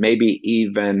 and maybe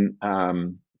even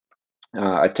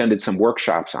attended some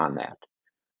workshops on that.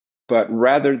 But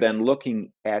rather than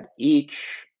looking at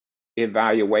each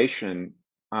evaluation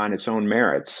on its own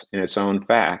merits and its own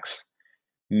facts,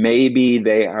 maybe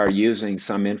they are using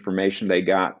some information they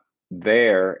got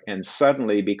there, and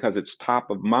suddenly, because it's top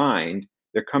of mind,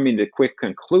 they're coming to quick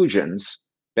conclusions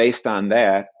based on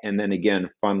that, and then again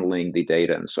funneling the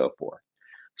data and so forth.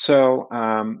 So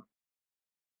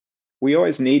we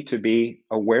always need to be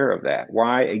aware of that.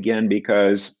 Why? Again,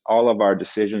 because all of our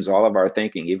decisions, all of our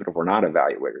thinking, even if we're not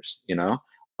evaluators,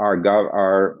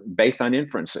 are based on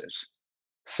inferences.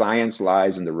 Science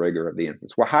lies in the rigor of the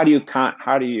inference. Well, how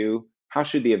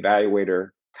should the evaluator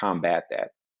combat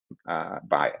that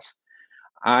bias?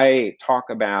 I talk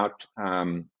about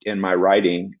in my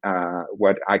writing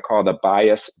what I call the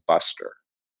bias buster.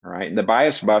 All right, and the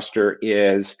bias buster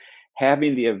is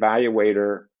having the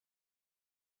evaluator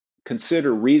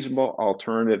consider reasonable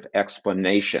alternative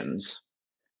explanations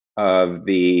of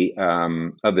the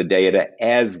data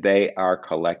as they are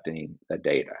collecting the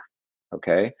data.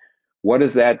 Okay, what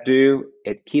does that do?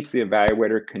 It keeps the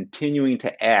evaluator continuing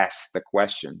to ask the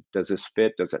question: does this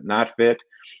fit? Does it not fit?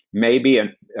 Maybe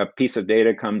a piece of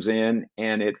data comes in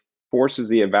and it forces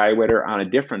the evaluator on a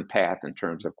different path in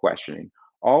terms of questioning,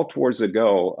 all towards the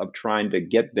goal of trying to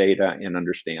get data and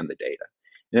understand the data.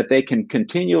 And if they can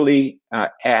continually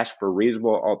ask for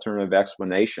reasonable alternative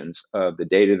explanations of the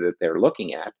data that they're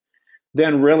looking at,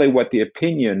 then really what the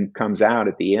opinion comes out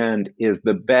at the end is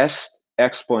the best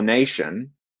explanation,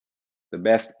 the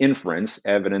best inference,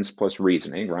 evidence plus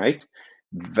reasoning, right?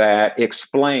 That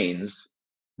explains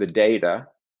the data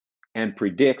and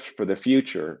predicts for the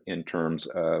future in terms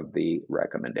of the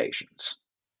recommendations.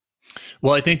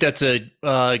 Well, I think that's a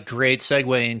great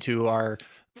segue into our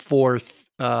fourth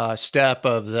step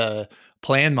of the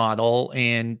plan model.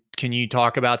 And can you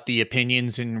talk about the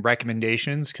opinions and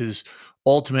recommendations? Because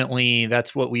ultimately,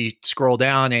 that's what we scroll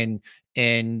down and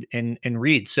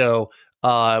read. So,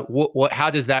 how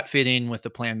does that fit in with the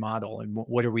plan model, and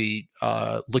what are we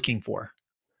looking for?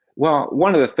 Well,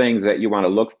 one of the things that you want to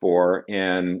look for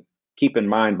and keep in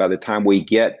mind by the time we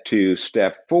get to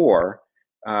step four,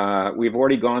 we've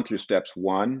already gone through steps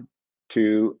one,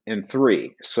 two, and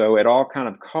three. So it all kind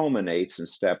of culminates in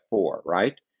step four,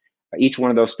 right? Each one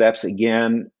of those steps,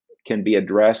 again, can be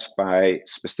addressed by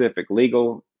specific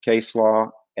legal case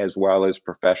law as well as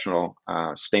professional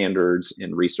standards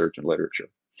in research and literature.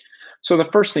 So the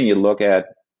first thing you look at: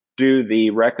 do the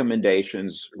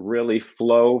recommendations really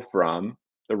flow from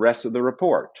the rest of the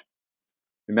report?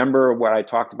 Remember what I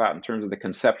talked about in terms of the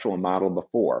conceptual model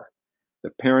before: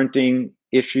 the parenting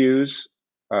issues,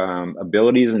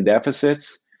 abilities and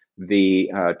deficits, the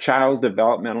child's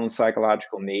developmental and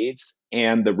psychological needs,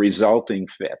 and the resulting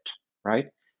fit, right?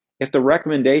 If the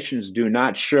recommendations do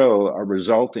not show a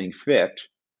resulting fit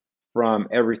from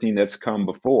everything that's come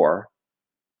before,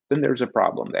 then there's a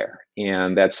problem there.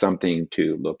 And that's something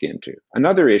to look into.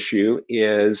 Another issue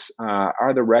is,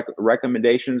 are the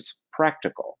recommendations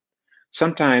practical?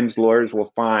 Sometimes lawyers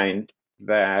will find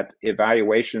that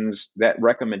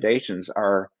recommendations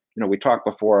are, we talked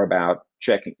before about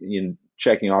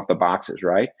checking off the boxes,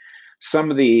 right?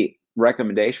 Some of the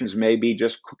recommendations may be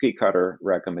just cookie cutter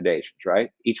recommendations, right?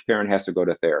 Each parent has to go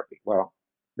to therapy. Well,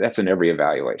 that's in every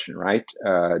evaluation, right?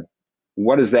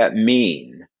 What does that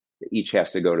mean that each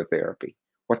has to go to therapy?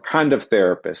 What kind of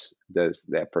therapist does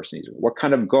that person need? What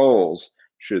kind of goals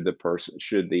should the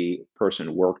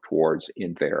person work towards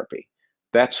in therapy?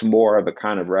 That's more of a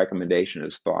kind of recommendation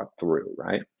is thought through,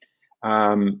 right?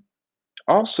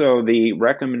 Also, the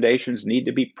recommendations need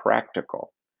to be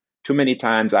practical. Too many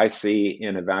times I see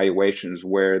in evaluations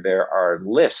where there are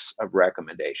lists of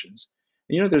recommendations.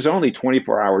 There's only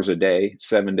 24 hours a day,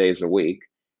 7 days a week.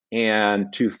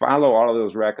 And to follow all of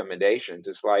those recommendations,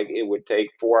 it's like it would take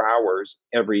 4 hours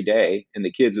every day, and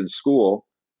the kids in school,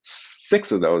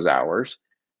 6 of those hours.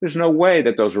 There's no way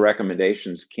that those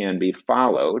recommendations can be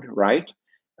followed, right?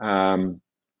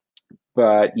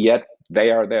 But yet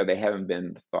they are there. They haven't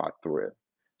been thought through.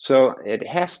 So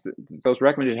those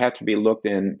recommendations have to be looked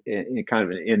in kind of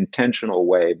an intentional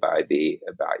way by the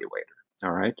evaluator.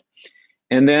 All right.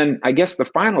 And then I guess the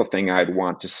final thing I'd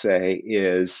want to say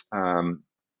is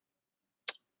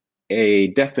a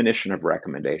definition of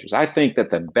recommendations. I think that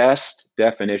the best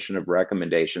definition of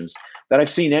recommendations that I've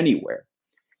seen anywhere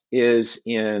is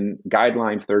in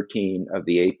Guideline 13 of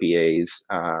the APA's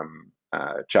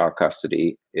child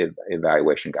custody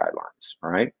evaluation guidelines. All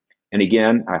right. And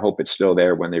again, I hope it's still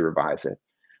there when they revise it.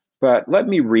 But let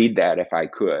me read that if I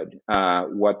could,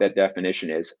 what that definition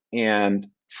is, and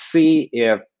see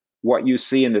if what you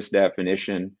see in this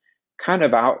definition kind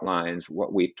of outlines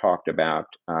what we've talked about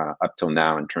up till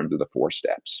now in terms of the 4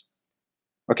 steps.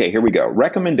 Okay, here we go.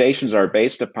 Recommendations are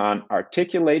based upon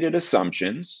articulated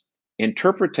assumptions,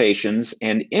 interpretations,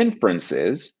 and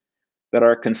inferences that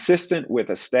are consistent with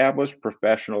established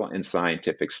professional and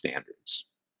scientific standards.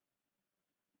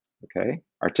 Okay,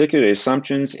 articulated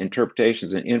assumptions,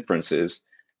 interpretations, and inferences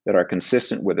that are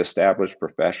consistent with established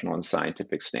professional and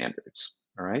scientific standards.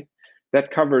 All right, that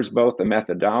covers both the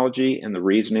methodology and the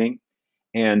reasoning.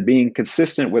 And being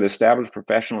consistent with established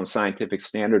professional and scientific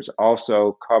standards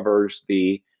also covers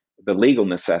the legal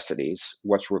necessities,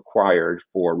 what's required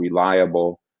for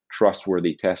reliable,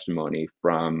 trustworthy testimony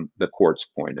from the court's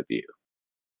point of view.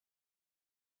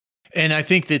 And I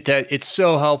think that it's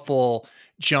so helpful,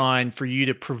 John, for you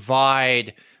to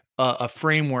provide a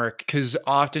framework, because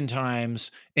oftentimes,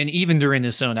 and even during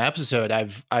this own episode,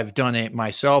 I've done it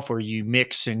myself, where you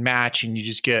mix and match, and you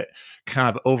just get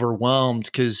kind of overwhelmed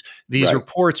because these Right.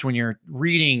 reports, when you're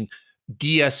reading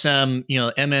DSM,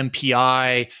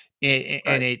 MMPI, and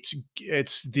Right.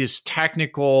 it's this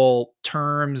technical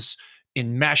terms,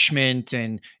 enmeshment,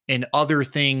 and other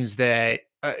things that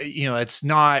it's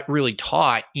not really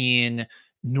taught in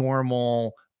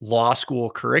normal law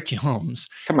school curriculums.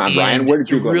 Come on, Brian, And where did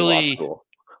to you go to law really school?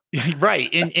 right.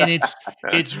 And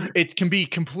it can be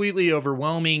completely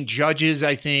overwhelming. Judges,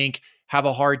 I think, have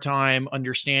a hard time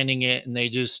understanding it, and they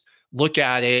just look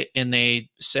at it and they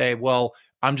say, well,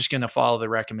 I'm just going to follow the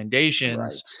Right.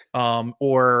 recommendations,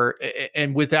 or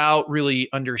and without really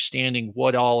understanding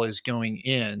what all is going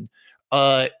in.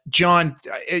 John,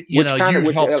 you've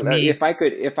Which helped me. if I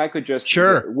could just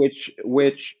Sure.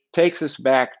 which takes us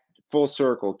back full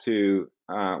circle to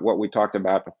what we talked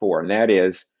about before, and that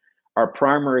is our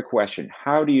primary question: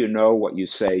 how do you know what you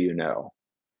say you know?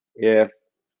 If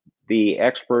the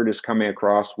expert is coming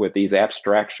across with these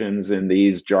abstractions and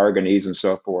these jargonese and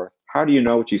so forth, how do you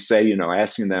know what you say you know?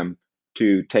 Asking them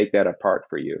to take that apart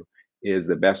for you is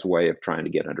the best way of trying to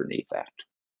get underneath that.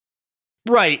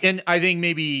 Right. And I think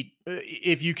maybe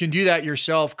if you can do that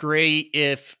yourself, great.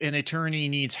 If an attorney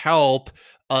needs help,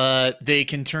 they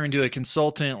can turn to a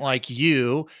consultant like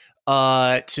you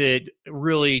to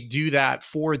really do that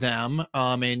for them,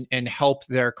 and help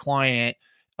their client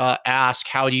ask,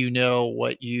 how do you know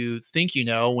what you think you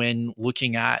know when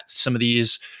looking at some of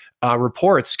these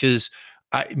reports? Because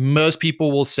most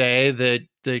people will say that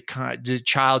the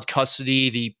child custody,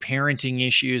 the parenting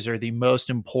issues are the most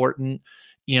important.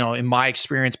 In my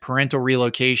experience, parental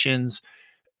relocations,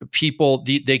 people,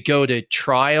 they go to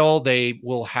trial, they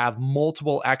will have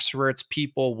multiple experts,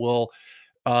 people will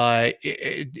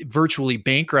virtually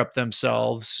bankrupt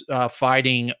themselves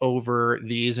fighting over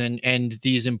these, and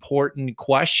these important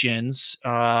questions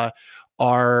are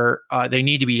they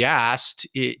need to be asked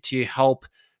to help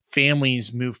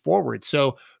families move forward.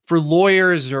 So for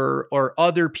lawyers or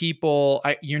other people,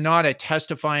 you're not a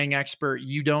testifying expert.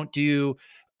 You don't do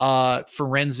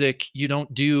forensic. You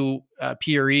don't do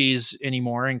PREs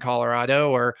anymore in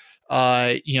Colorado, or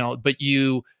but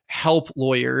you help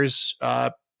lawyers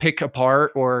pick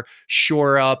apart or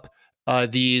shore up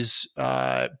these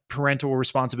parental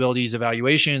responsibilities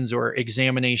evaluations or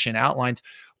examination outlines,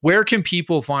 where can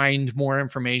people find more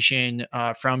information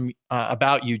from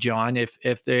about you, John,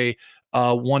 if they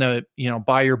want to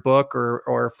buy your book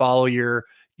or follow your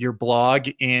blog?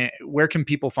 And where can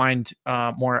people find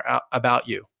more about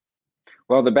you?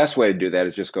 Well, the best way to do that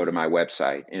is just go to my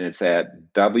website, and it's at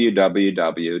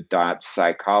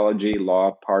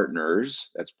www.psychologylawpartners,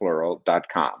 that's plural,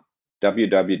 .com.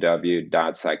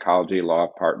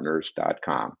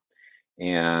 www.psychologylawpartners.com.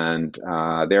 And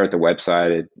there at the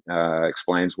website, it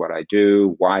explains what I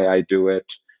do, why I do it,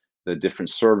 the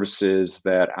different services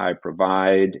that I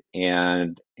provide,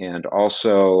 and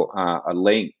also a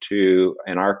link to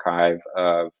an archive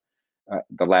of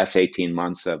the last 18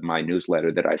 months of my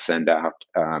newsletter that I send out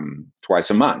twice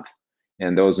a month.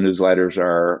 And those newsletters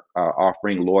are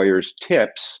offering lawyers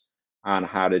tips on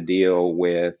how to deal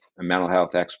with mental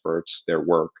health experts, their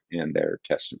work, and their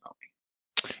testimony.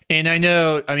 And I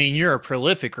know, I mean, you're a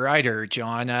prolific writer,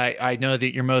 John. I know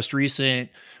that your most recent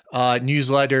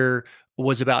newsletter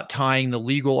was about tying the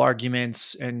legal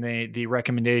arguments and the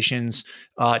recommendations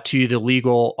to the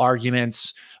legal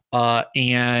arguments.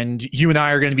 And you and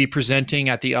I are going to be presenting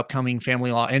at the upcoming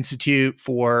Family Law Institute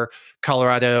for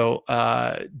Colorado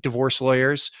divorce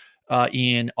lawyers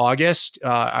in August.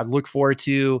 I look forward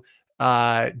to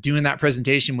doing that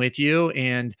presentation with you.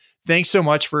 And thanks so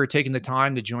much for taking the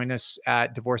time to join us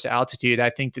at Divorce Altitude. I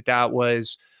think that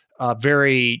was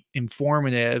very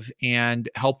informative and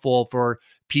helpful for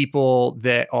people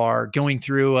that are going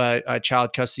through a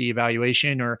child custody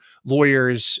evaluation, or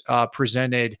lawyers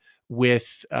presented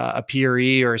with a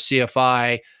PRE or a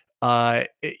CFI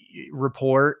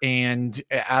report and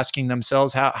asking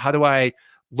themselves, how do I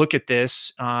look at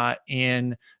this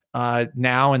in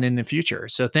now and in the future?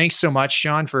 So thanks so much,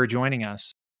 John, for joining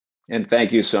us. And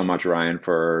thank you so much, Ryan,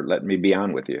 for letting me be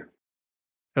on with you.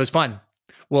 It was fun.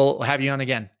 We'll have you on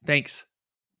again. Thanks.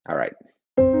 All right.